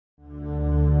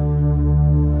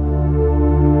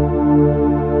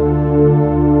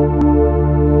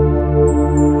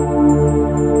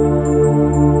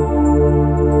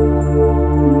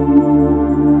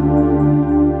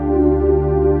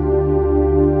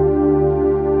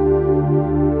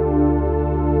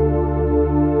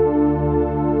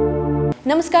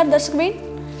नमस्कार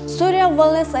दर्शकबिन, सूर्य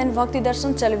wellness end भक्ति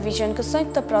दर्शन टेलिभिजनको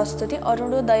संयुक्त प्रस्तुति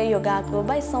अरुणोदय योगाको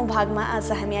 22औं भागमा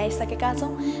आज हामी आइसकेका छौं।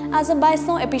 आज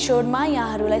 22औं एपिसोडमा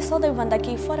यहाँहरूलाई सधैँभन्दा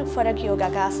केही फरक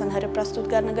योगाका आसनहरू प्रस्तुत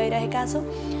गर्न गइरहेका छौं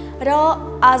र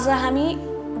आज हामी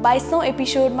 22औं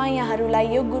एपिसोडमा यहाँहरूलाई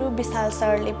योग गुरु विशाल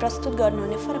सरले प्रस्तुत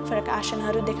गर्नुहुने फरक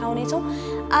आसनहरू देखाउने छौं।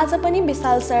 आज पनि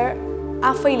विशाल सर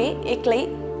आफैले एक्लै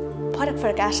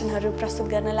फरक आसनहरू प्रस्तुत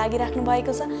गर्न लागिराख्नु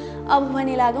भएको छ। अब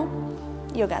भने लागौं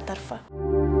योगातर्फ।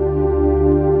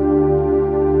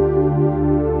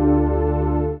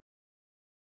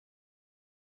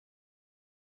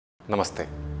 Namaste.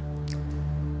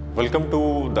 Welcome to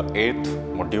the 8th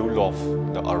module of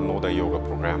the Arunodaya Yoga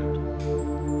program.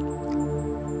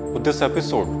 With this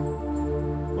episode,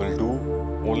 we'll do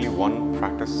only one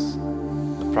practice,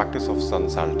 the practice of sun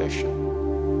salutation.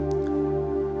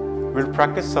 We'll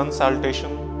practice sun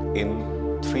salutation in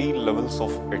 3 levels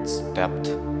of its depth.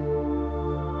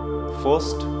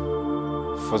 First,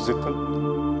 physical.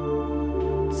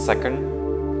 Second,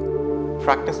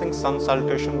 practicing sun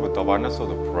salutation with awareness of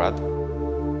the breath.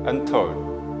 And third,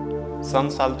 sun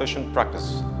salutation practice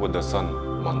with the sun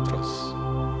mantras.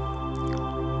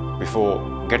 Before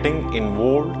getting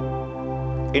involved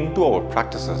into our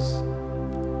practices,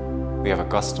 we have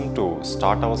accustomed to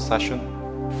start our session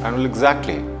and will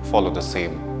exactly follow the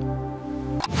same.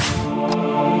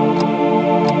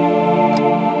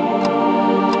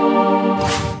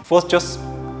 First, just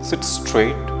sit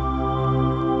straight,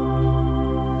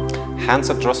 hands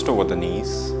at rest over the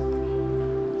knees,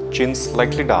 chin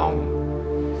slightly down,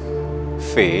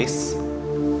 face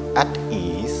at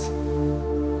ease,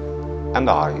 and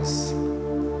eyes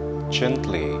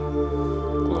gently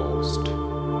closed.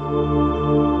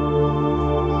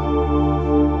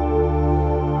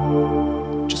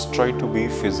 Just try to be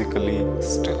physically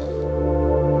still.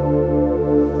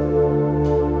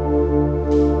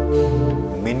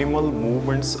 Minimal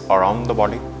movements around the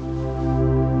body.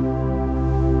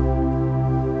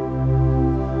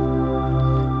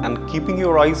 And keeping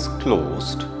your eyes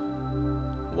closed,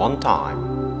 one time,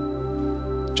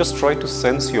 just try to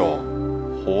sense your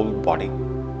whole body.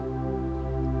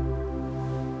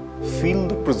 Feel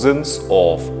the presence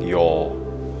of your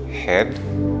head,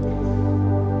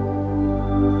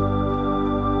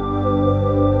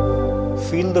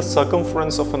 feel the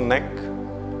circumference of a neck,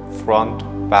 front,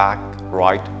 back,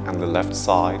 right and the left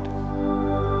side,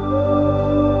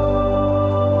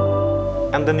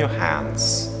 and then your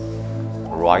hands,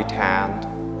 right hand,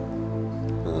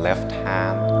 left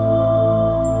hand,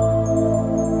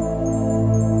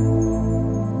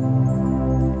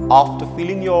 after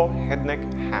feeling your head, neck,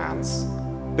 hands,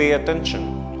 pay attention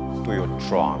to your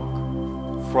trunk,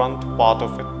 front part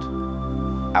of it,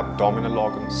 abdominal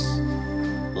organs,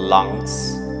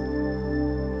 lungs,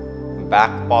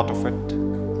 back part of it,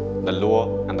 the lower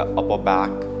and the upper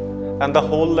back, and the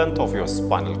whole length of your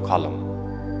spinal column.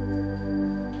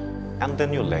 And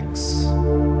then your legs.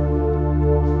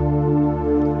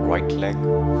 Right leg,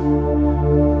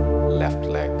 left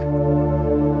leg.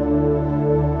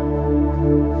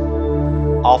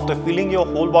 After feeling your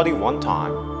whole body one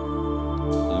time,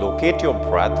 locate your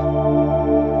breath.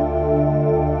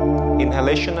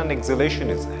 Inhalation and exhalation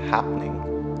is happening.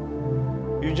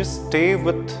 You just stay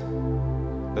with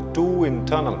the 2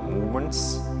 internal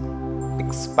movements,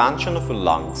 expansion of your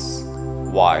lungs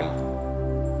while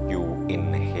you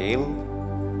inhale,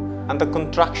 and the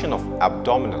contraction of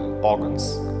abdominal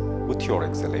organs with your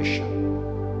exhalation,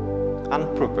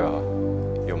 and prepare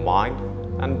your mind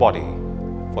and body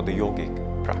for the yogic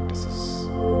practices.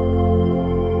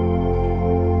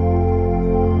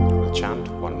 We'll chant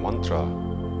one mantra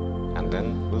and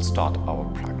then we'll start our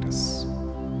practice.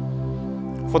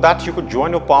 For that, you could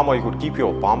join your palm or you could keep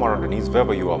your palm around your knees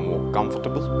wherever you are more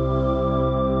comfortable.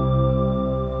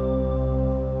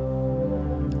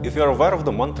 If you are aware of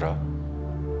the mantra,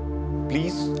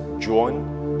 please join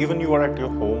even you are at your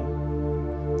home.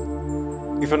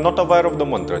 If you are not aware of the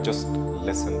mantra, just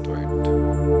listen to it.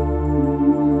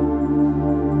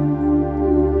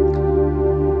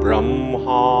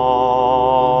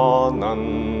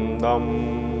 Brahmanandam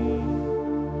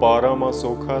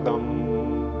Paramasukhadam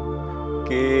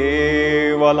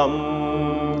Kevalam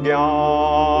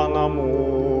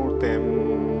Jnanamurtim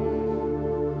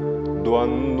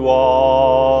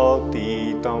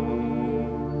Dvandvatitam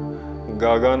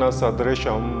Gagana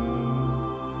Sadrisham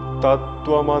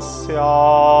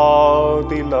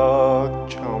Tattvamasyaadi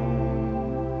Laksham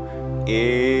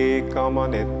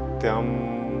Ekamanityam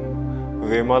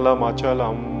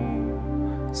Vimalamachalam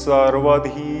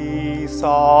Sarvadhi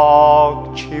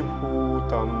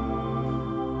Sakshibhutam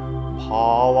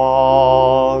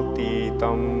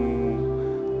Bhavatitam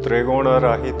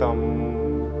त्रिगुणरहितं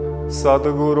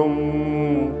सद्गुरुं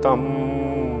तं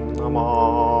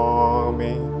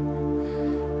Namami.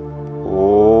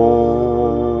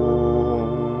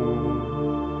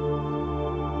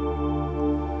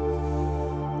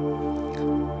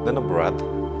 Then a breath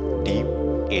deep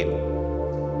in,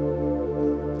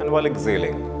 and while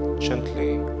exhaling,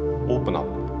 gently open up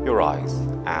your eyes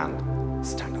and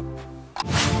stand up.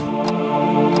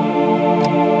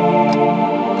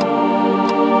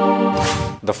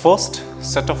 The first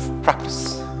set of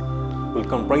practice will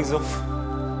comprise of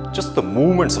just the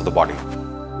movements of the body.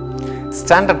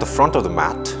 Stand at the front of the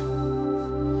mat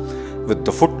with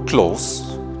the foot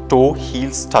close, toe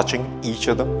heels touching each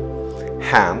other,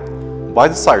 hand by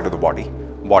the side of the body,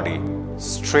 body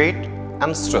straight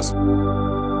and stressed.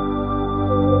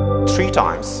 3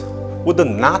 times with the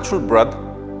natural breath,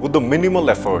 with the minimal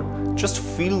effort. Just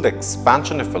feel the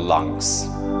expansion of your lungs.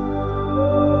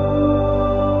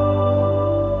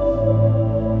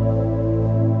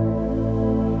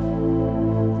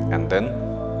 And then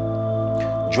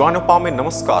join your palm in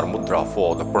Namaskar Mudra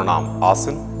for the Pranam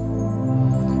Asana.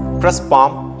 Press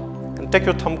palm and take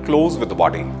your thumb close with the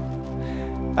body.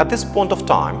 At this point of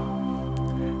time,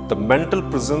 the mental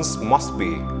presence must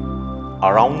be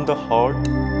around the heart.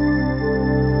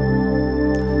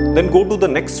 Then go to the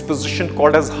next position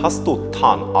called as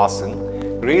Hastotthana Asana.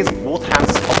 Raise both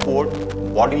hands upward,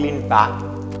 body lean back,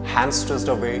 hands stretched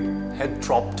away, head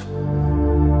dropped.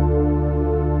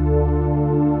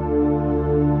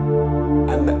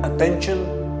 And the attention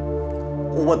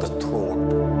over the throat.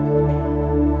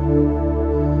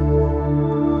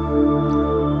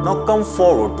 Now come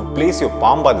forward to place your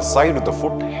palm by the side of the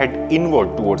foot, head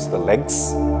inward towards the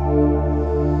legs.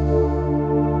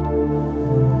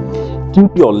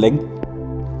 Keep your leg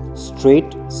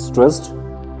straight, stressed,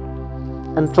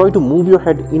 and try to move your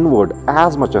head inward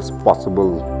as much as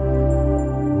possible.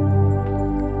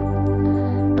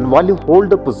 And while you hold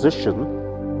the position,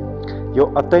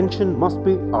 your attention must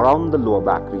be around the lower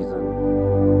back region.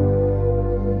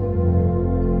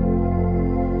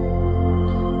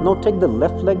 Now take the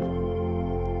left leg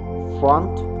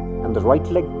front and the right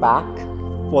leg back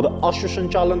for the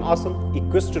Ashwashanchalan Asana,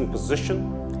 equestrian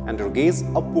position, and your gaze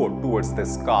upward towards the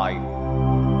sky.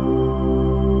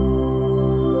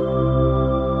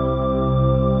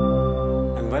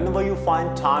 And whenever you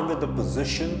find time with the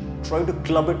position, try to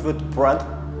club it with breath.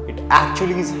 It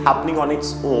actually is happening on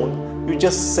its own. You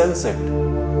just sense it.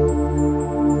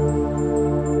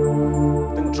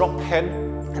 Then drop head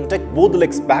and take both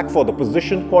legs back for the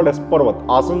position called as Parvat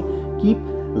Asana. Keep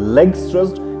legs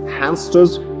stressed, hands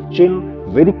stressed, chin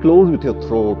very close with your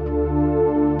throat.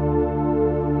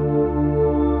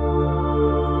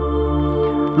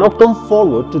 Now come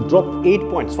forward to drop 8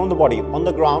 points from the body on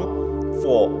the ground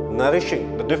for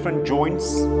nourishing the different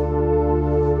joints.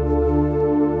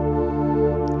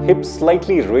 Hips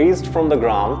slightly raised from the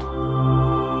ground.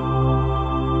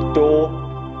 Toe,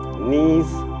 knees,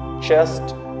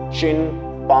 chest, chin,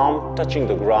 palm touching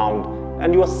the ground,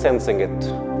 and you are sensing it.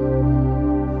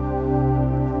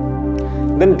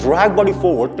 Then drag body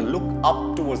forward to look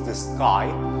up towards the sky,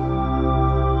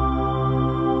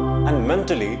 and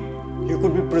mentally you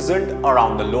could be present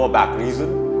around the lower back region.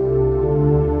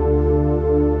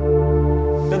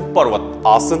 Then Parvat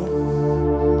Asana.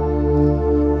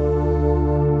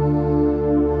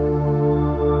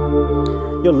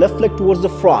 Your left leg towards the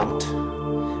front,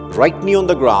 right knee on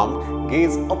the ground,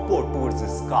 gaze upward towards the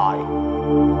sky.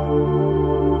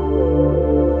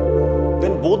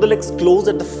 Then both the legs close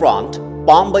at the front,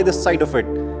 palm by the side of it,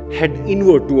 head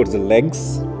inward towards the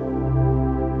legs.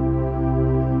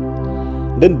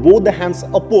 Then both the hands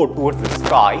upward towards the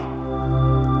sky.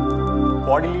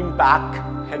 Body lean back,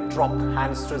 head dropped,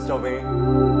 hands stretched away.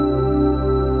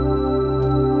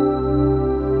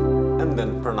 And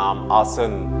then Pranam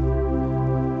Asana.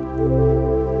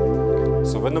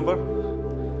 So whenever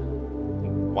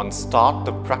one start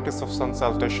the practice of sun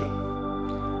salutation,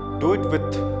 do it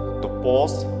with the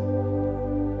pause,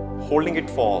 holding it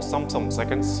for some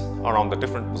seconds around the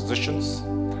different positions,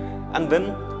 and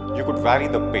then you could vary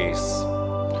the pace.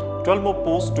 12 more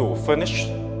poses to finish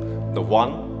the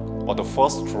one or the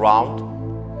first round.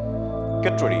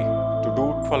 Get ready to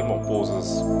do 12 more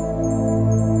poses.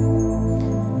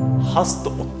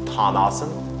 Hastotthana.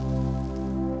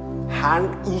 Hand,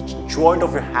 each joint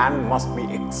of your hand must be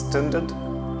extended.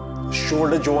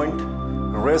 Shoulder joint,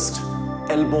 wrist,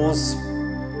 elbows.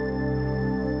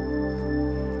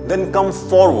 Then come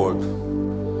forward.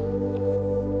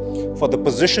 For the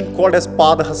position called as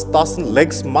Padahastasana,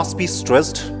 legs must be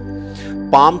stretched,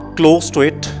 palm close to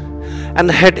it, and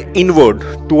head inward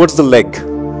towards the leg.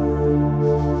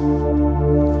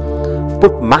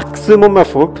 put maximum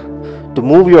effort to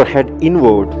move your head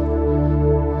inward.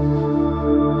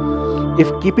 If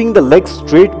keeping the legs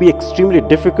straight be extremely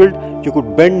difficult, you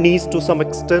could bend knees to some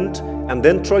extent and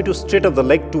then try to straighten the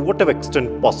leg to whatever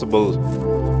extent possible.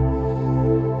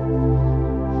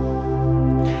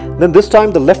 Then this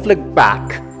time the left leg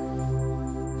back,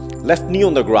 left knee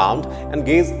on the ground, and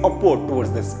gaze upward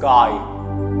towards the sky.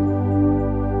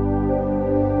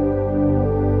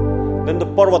 Then the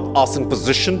Parvatasana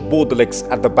position, both the legs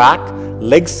at the back,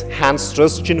 legs, hands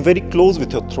stressed, chin very close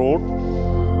with your throat.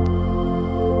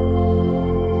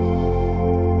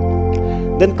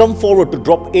 Then come forward to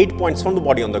drop 8 points from the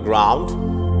body on the ground.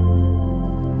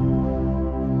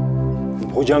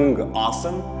 Bhujanga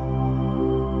Asana,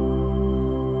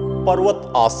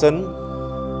 Parvatasana,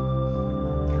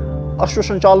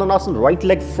 Ashwashanchalanasana, right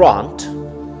leg front,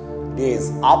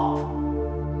 gaze up.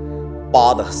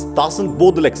 Padahastasana,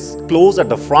 both the legs close at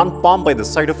the front, palm by the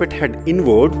side of it, head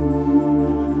inward.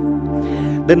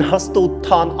 Then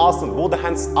Hastotthana Asana, both the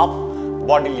hands up,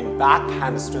 body lean back,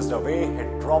 hands twist away,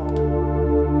 head dropped.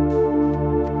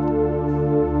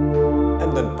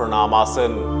 And then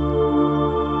Pranamasana.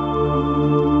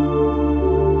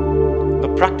 The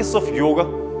practice of yoga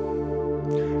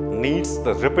needs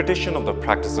the repetition of the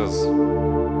practices.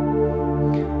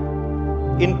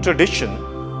 In tradition,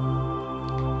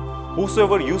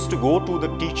 whosoever used to go to the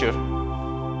teacher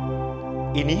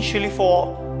initially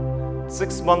for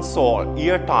 6 months or a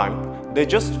year time, they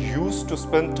just used to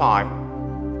spend time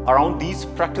around these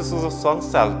practices of sun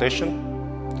salutation,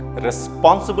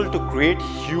 responsible to create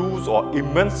huge or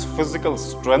immense physical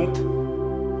strength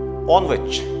on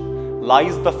which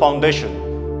lies the foundation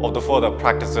of the further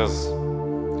practices.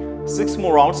 6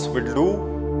 more rounds will do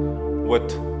with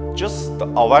just the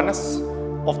awareness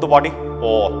of the body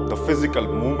or the physical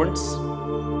movements.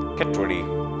 Get ready.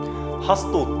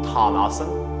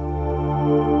 Hastothanasana,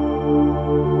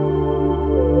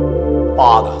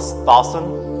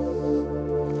 Padahastasana,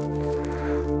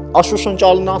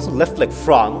 Ashwashanchalanasana, left leg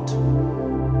front,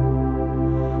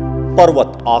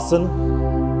 Parvatasana,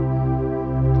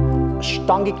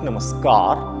 Ashtangik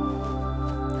Namaskar,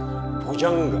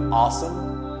 Bhujanga Asana,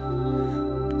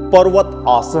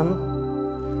 Parvatasana,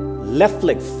 left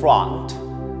leg front,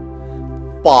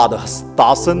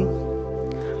 Padahastasana,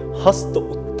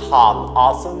 Hastotthana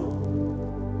Asana,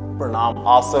 Pranam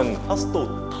Asana,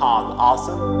 Hastotthana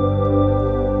Asana,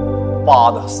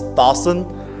 Padahastasana,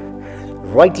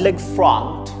 right leg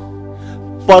front,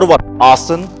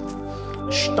 Parvatasana,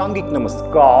 Ashtangik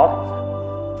Namaskar,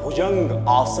 Bhujanga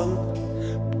Asana,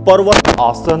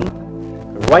 Parvatasana,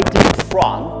 right leg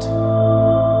front,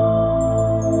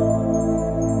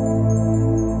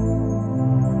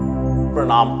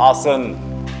 Pranam Asana.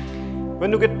 When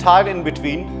you get tired in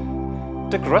between,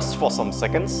 take rest for some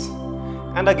seconds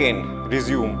and again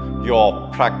resume your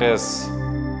practice.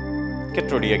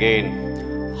 Get ready again.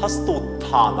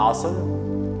 Hastothanasana,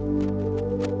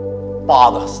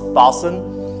 Padahastasana,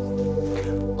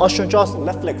 Ashwashanchalanasana,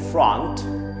 left leg front,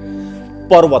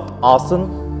 Parvatasana,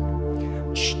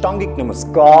 Ashtangik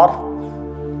Namaskar,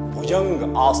 Bhujanga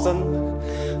Asana,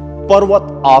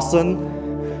 Parvatasana,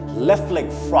 left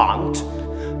leg front,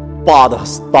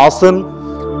 Padahastasana,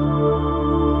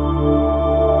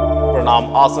 Pranam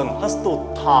Asana,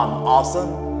 Hastotthana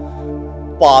Asana,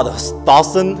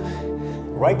 Padahastasana,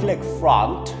 right leg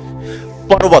front,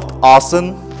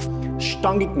 Parvatasana,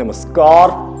 Ashtangik Namaskar,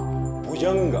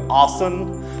 Bhujanga Asana,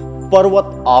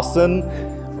 Parvatasana,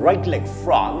 right leg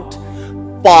front,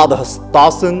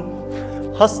 Padahastasana,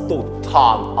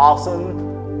 Hastotthana Asana,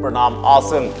 Pranam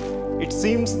Asana. It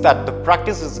seems that the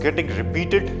practice is getting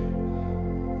repeated.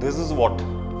 This is what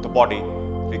the body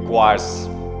requires.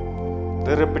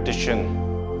 The repetition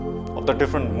of the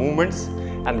different movements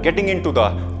and getting into the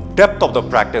depth of the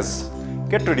practice.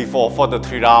 Get ready for further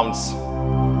 3 rounds.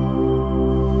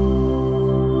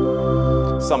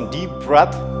 Some deep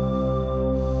breath.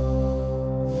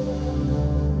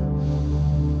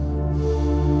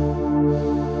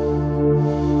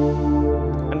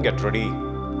 And get ready.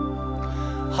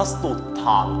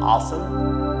 Hastotthana Asana,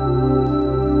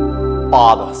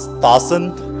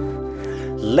 Padahastasana,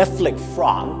 left leg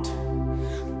front,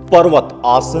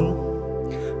 Parvatasana,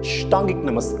 Ashtangik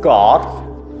Namaskar,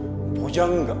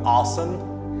 Bhujanga Asana,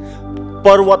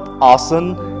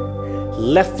 Parvatasana,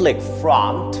 left leg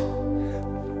front,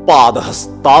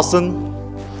 Padahastasana,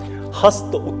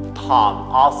 Hastotthana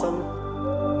Asana,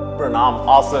 Pranam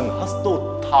Asana,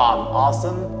 Hastotthana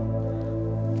Asana,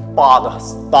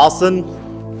 Padahastasana,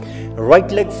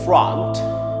 right leg front,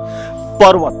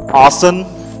 Parvatasana,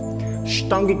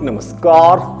 Ashtangik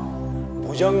Namaskar,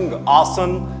 Bhujanga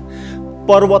Asana,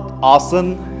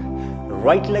 Parvatasana,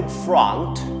 right leg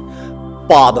front,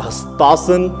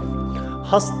 Padhastasana,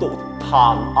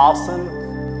 Hastotthana Asana,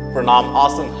 Pranam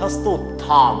Asana,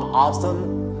 Hastotthana Asana,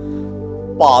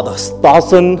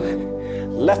 Padhastasana,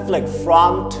 left leg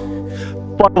front,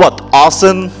 Parvat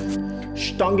Asana,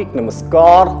 Shtangik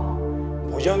Namaskar,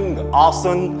 Bhujang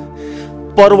Asana,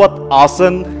 Parvat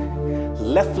Asana,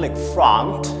 left leg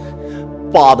front,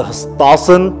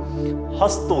 Padhastasana,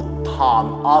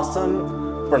 Hastotthana Asana,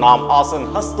 Pranam Asana,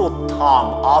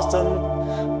 Hastotthana Asana,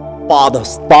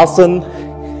 Padhastasana,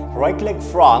 right leg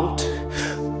front,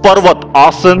 Parvat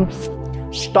Asana,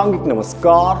 Shtangik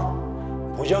Namaskar,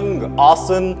 Bhujang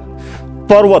Asana,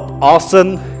 Parvat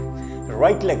Asana,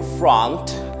 right leg front,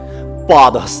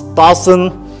 Padhastasana,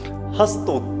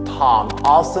 Hastotthana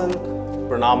Asana,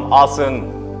 Pranam Asana.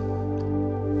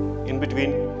 In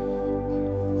between,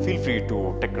 feel free to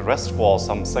take a rest for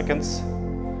some seconds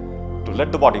to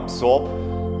let the body absorb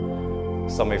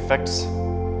some effects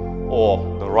or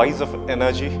the rise of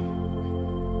energy.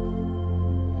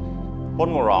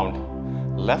 One more round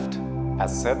left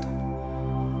as said.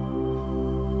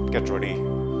 Get ready.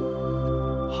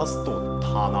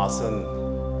 Hastothanasana.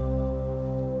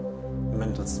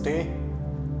 Mental stay,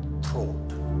 throat.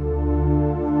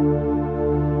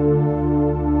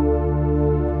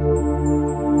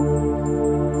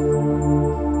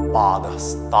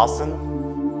 Padhastasana.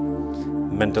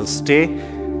 Mental stay,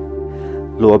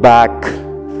 lower back.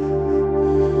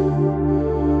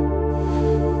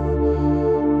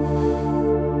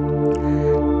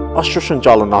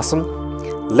 Ashwashanchalanasana,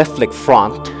 left leg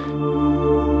front.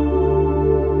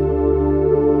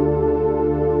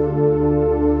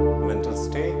 Mental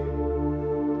stay,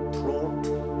 throat.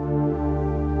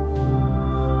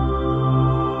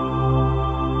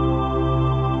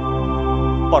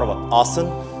 Parvat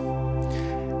Asana.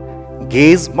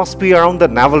 Gaze must be around the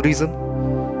navel region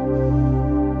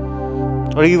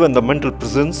or even the mental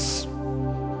presence,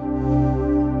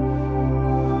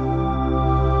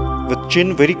 with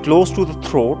chin very close to the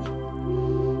throat.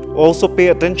 Also pay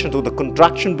attention to the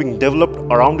contraction being developed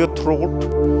around your throat,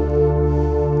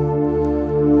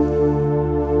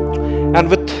 and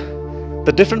with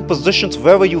the different positions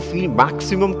wherever you feel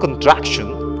maximum contraction,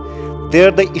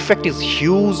 there the effect is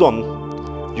huge on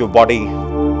your body.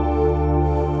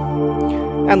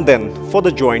 And then for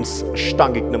the joints,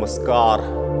 Ashtangik Namaskar.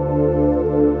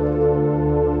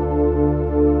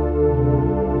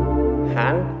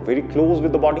 Hand very close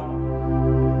with the body.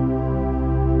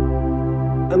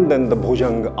 And then the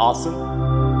Bhujanga Asana.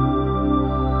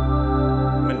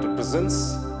 Mental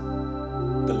presence,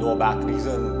 the lower back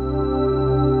region.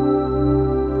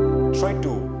 Try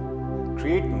to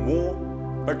create more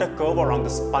better curve around the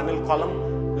spinal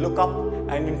column. Look up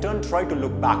and in turn try to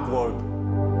look backward.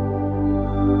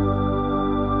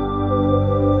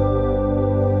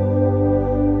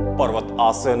 Parvat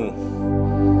Asana.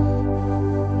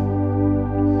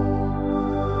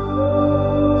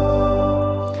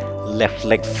 Left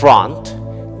leg front,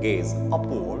 gaze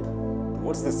upward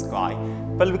towards the sky.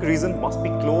 Pelvic region must be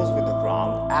close with the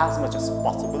ground as much as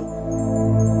possible.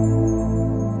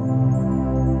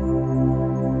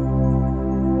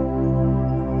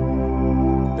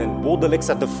 Then both the legs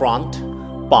at the front,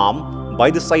 palm by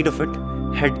the side of it,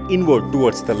 head inward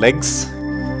towards the legs.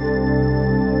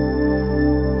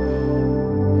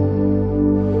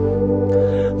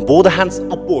 Both hands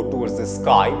upward towards the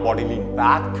sky, body lean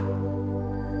back.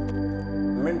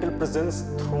 Mental presence,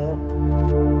 throat.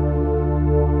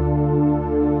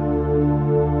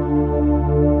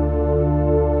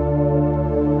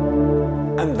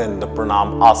 And then the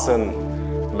Pranam Asana,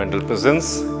 mental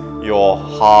presence, your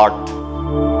heart.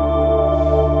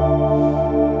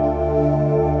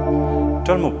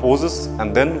 Turn more poses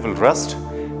and then we'll rest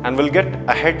and we'll get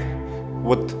ahead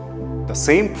with the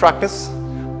same practice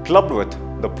clubbed with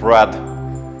the breath.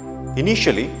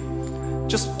 Initially,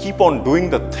 just keep on doing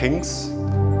the things,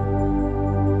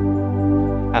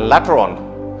 and later on,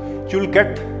 you'll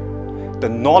get the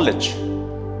knowledge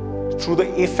through the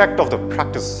effect of the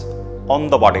practice on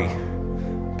the body.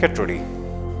 Get ready.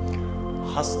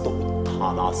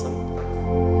 Hastothanasana.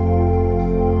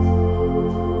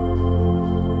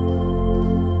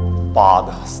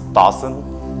 Padhastasana.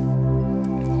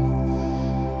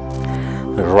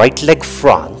 Right leg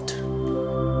front.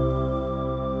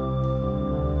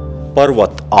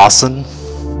 Parvat Asana.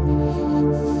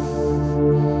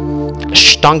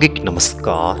 Ashtangik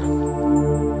Namaskar.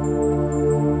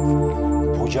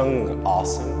 Bhujanga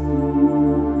Asana.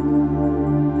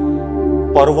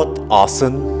 Parvat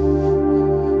Asana.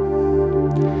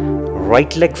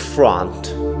 Right leg front.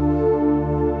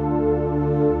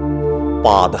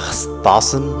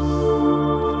 Padhastasana.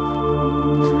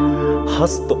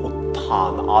 सिद्धस्थ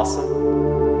उत्थान आसन,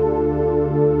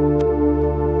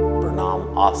 pranam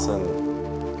asan.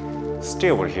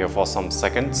 Stay over here for some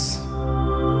seconds.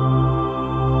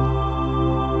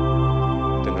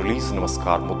 Then release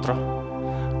Namaskar Mudra.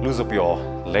 Loose up your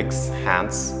legs,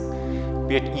 hands.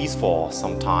 Be at ease for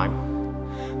some time.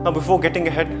 Now before getting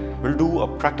ahead, we'll do a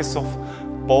practice of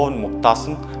Pawan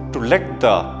Muktasana to let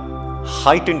the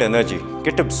heightened energy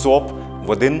get absorbed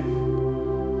within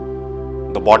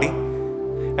the body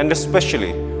and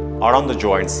especially around the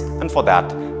joints, and for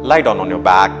that lie down on your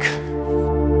back.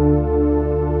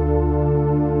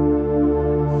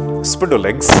 Spread your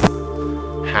legs,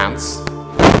 hands,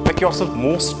 make yourself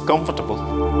most comfortable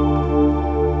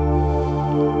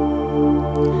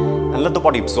and let the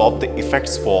body absorb the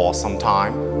effects for some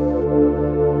time.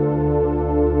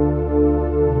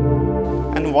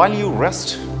 And while you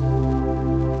rest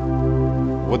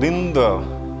within the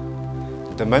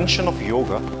dimension of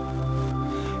yoga,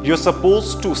 you're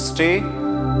supposed to stay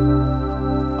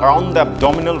around the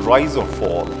abdominal rise or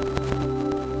fall,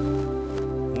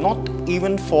 not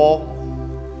even for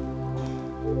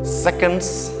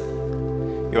seconds.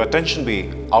 Your attention be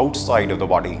outside of the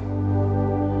body.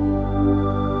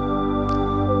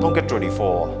 Now get ready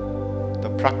for the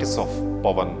practice of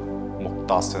Pawan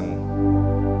Muktasana.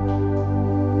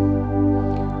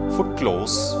 Foot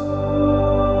close,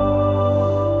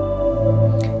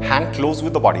 hand close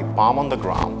with the body, palm on the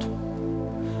ground,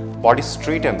 body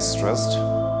straight and stressed.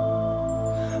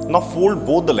 Now fold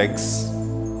both the legs,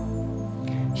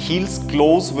 heels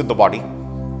close with the body.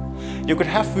 You could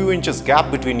have few inches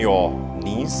gap between your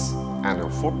knees and your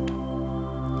foot.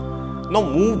 Now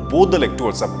move both the legs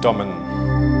towards abdomen.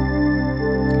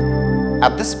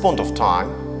 At this point of time,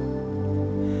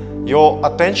 your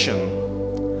attention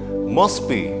must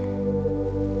be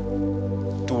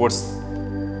towards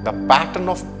the pattern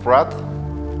of breath.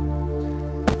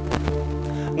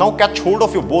 Now catch hold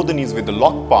of your both the knees with the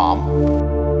locked palm.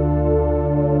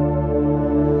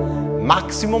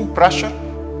 Maximum pressure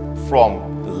from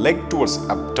leg towards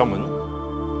abdomen,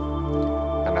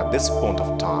 and at this point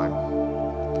of time,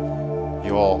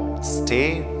 your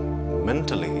stay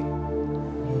mentally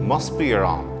must be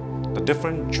around the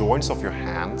different joints of your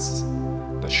hands,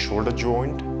 the shoulder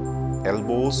joint,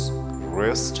 elbows,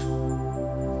 wrist,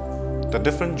 the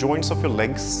different joints of your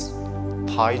legs,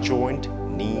 thigh joint,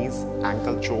 knees,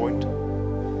 ankle joint,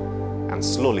 and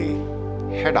slowly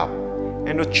head up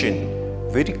and your chin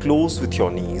very close with your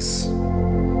knees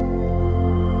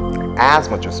as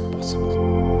much as possible.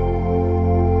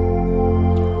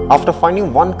 After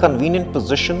finding one convenient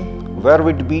position where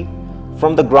it be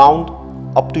from the ground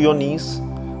up to your knees,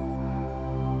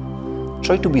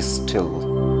 try to be still.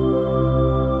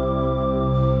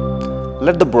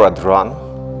 Let the breath run.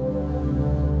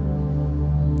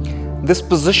 This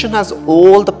position has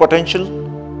all the potential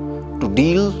to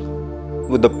deal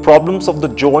with the problems of the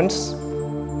joints,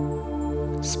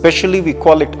 especially we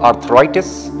call it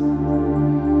arthritis.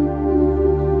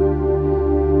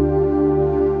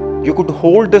 You could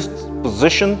hold this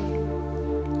position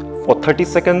for 30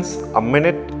 seconds, a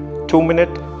minute, 2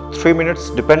 minutes, 3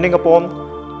 minutes, depending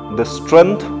upon the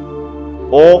strength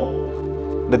or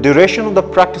the duration of the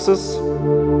practices.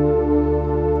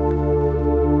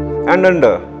 And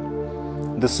under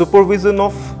the supervision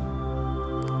of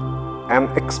an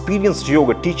experienced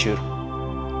yoga teacher,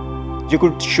 you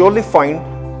could surely find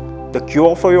the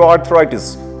cure for your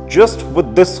arthritis just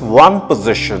with this one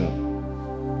position.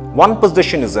 One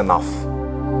position is enough.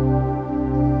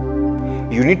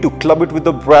 You need to club it with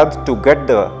the breath to get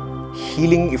the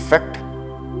healing effect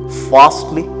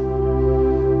fastly,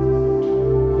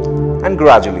 and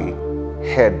gradually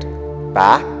head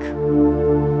back,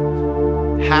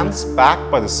 hands back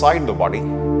by the side of the body,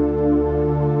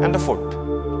 and the foot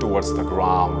towards the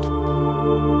ground.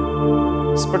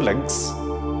 Spread legs,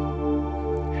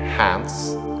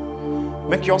 hands,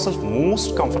 make yourself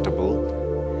most comfortable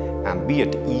and be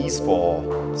at ease for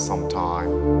some time.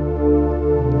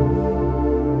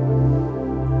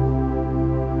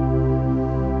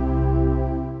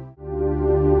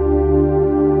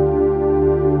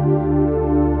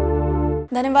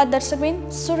 धन्यवाद दर्शकबिन।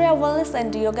 सूर्य wellness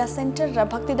end yoga centre र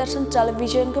भक्ति दर्शन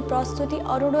टेलिभिजनको प्रस्तुति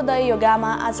अरुणोदय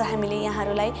योगामा आज हामीले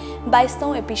यहाँहरूलाई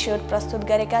 22औं episode प्रस्तुत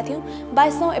गरेका थियौं।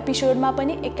 22औं एपिसोडमा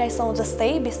पनि 21औं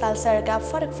जस्तै विशाल सरका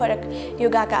फरक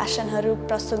योगाका आसनहरू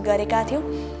प्रस्तुत गरेका थियौं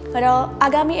र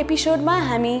आगामी एपिसोडमा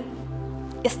हामी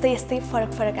यस्तै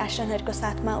फरक आसनहरूको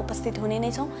साथमा उपस्थित हुने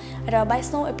नै छौं र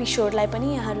 22औं एपिसोडलाई पनि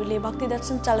यहाँहरूले भक्ति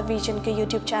दर्शन टेलिभिजनको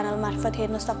युट्युब च्यानल मार्फत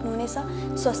हेर्न सक्नुहुनेछ।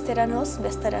 स्वस्थ रहनुहोस्,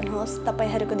 व्यस्त रहनुहोस्,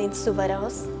 तपाईहरुको दिन शुभ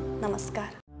रहोस्।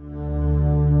 नमस्कार।